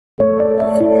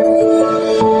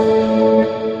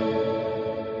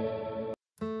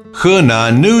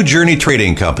Henan New Journey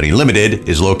Trading Company Limited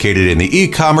is located in the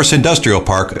e-commerce industrial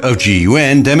park of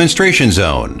GUN Demonstration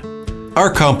Zone.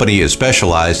 Our company is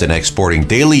specialized in exporting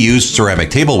daily used ceramic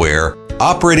tableware,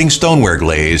 operating stoneware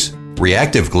glaze,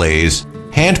 reactive glaze,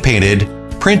 hand-painted,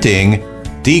 printing,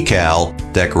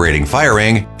 decal, decorating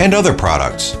firing, and other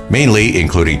products, mainly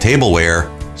including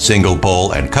tableware, single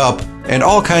bowl and cup, and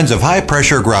all kinds of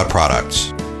high-pressure grout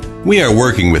products. We are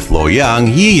working with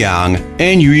Luoyang, Yiyang,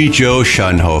 and Yuzhou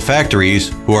Shunhou factories,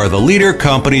 who are the leader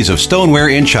companies of stoneware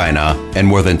in China, and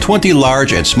more than 20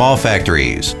 large and small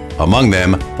factories. Among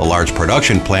them, the large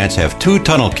production plants have 2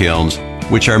 tunnel kilns,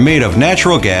 which are made of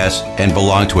natural gas and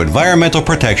belong to environmental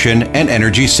protection and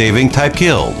energy-saving type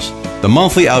kilns. The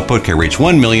monthly output can reach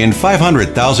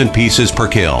 1,500,000 pieces per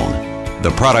kiln. The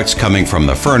products coming from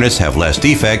the furnace have less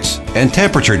defects, and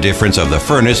temperature difference of the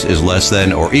furnace is less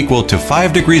than or equal to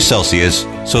 5 degrees Celsius,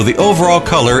 so the overall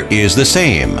color is the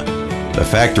same. The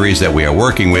factories that we are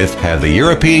working with have the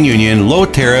European Union low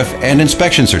tariff and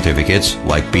inspection certificates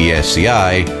like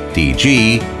BSCI,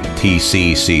 DG,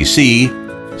 TCCC,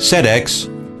 SEDEX,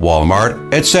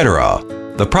 Walmart, etc.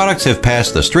 The products have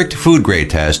passed the strict food grade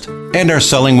test and are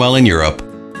selling well in Europe,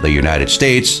 the United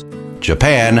States,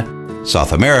 Japan,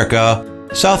 South America,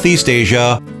 Southeast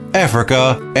Asia,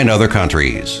 Africa, and other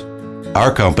countries.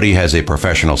 Our company has a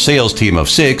professional sales team of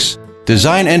 6,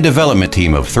 design and development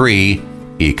team of 3,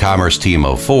 e-commerce team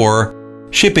of 4,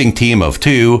 shipping team of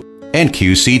 2, and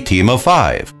QC team of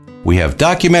 5. We have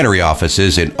documentary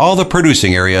offices in all the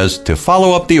producing areas to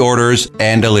follow up the orders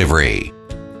and delivery.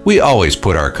 We always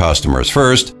put our customers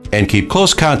first and keep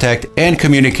close contact and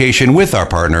communication with our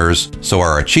partners so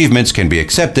our achievements can be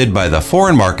accepted by the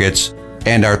foreign markets,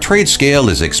 and our trade scale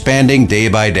is expanding day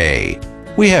by day.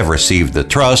 We have received the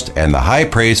trust and the high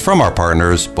praise from our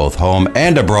partners, both home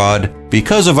and abroad,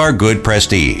 because of our good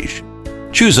prestige.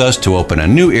 Choose us to open a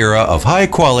new era of high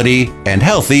quality and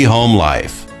healthy home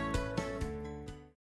life.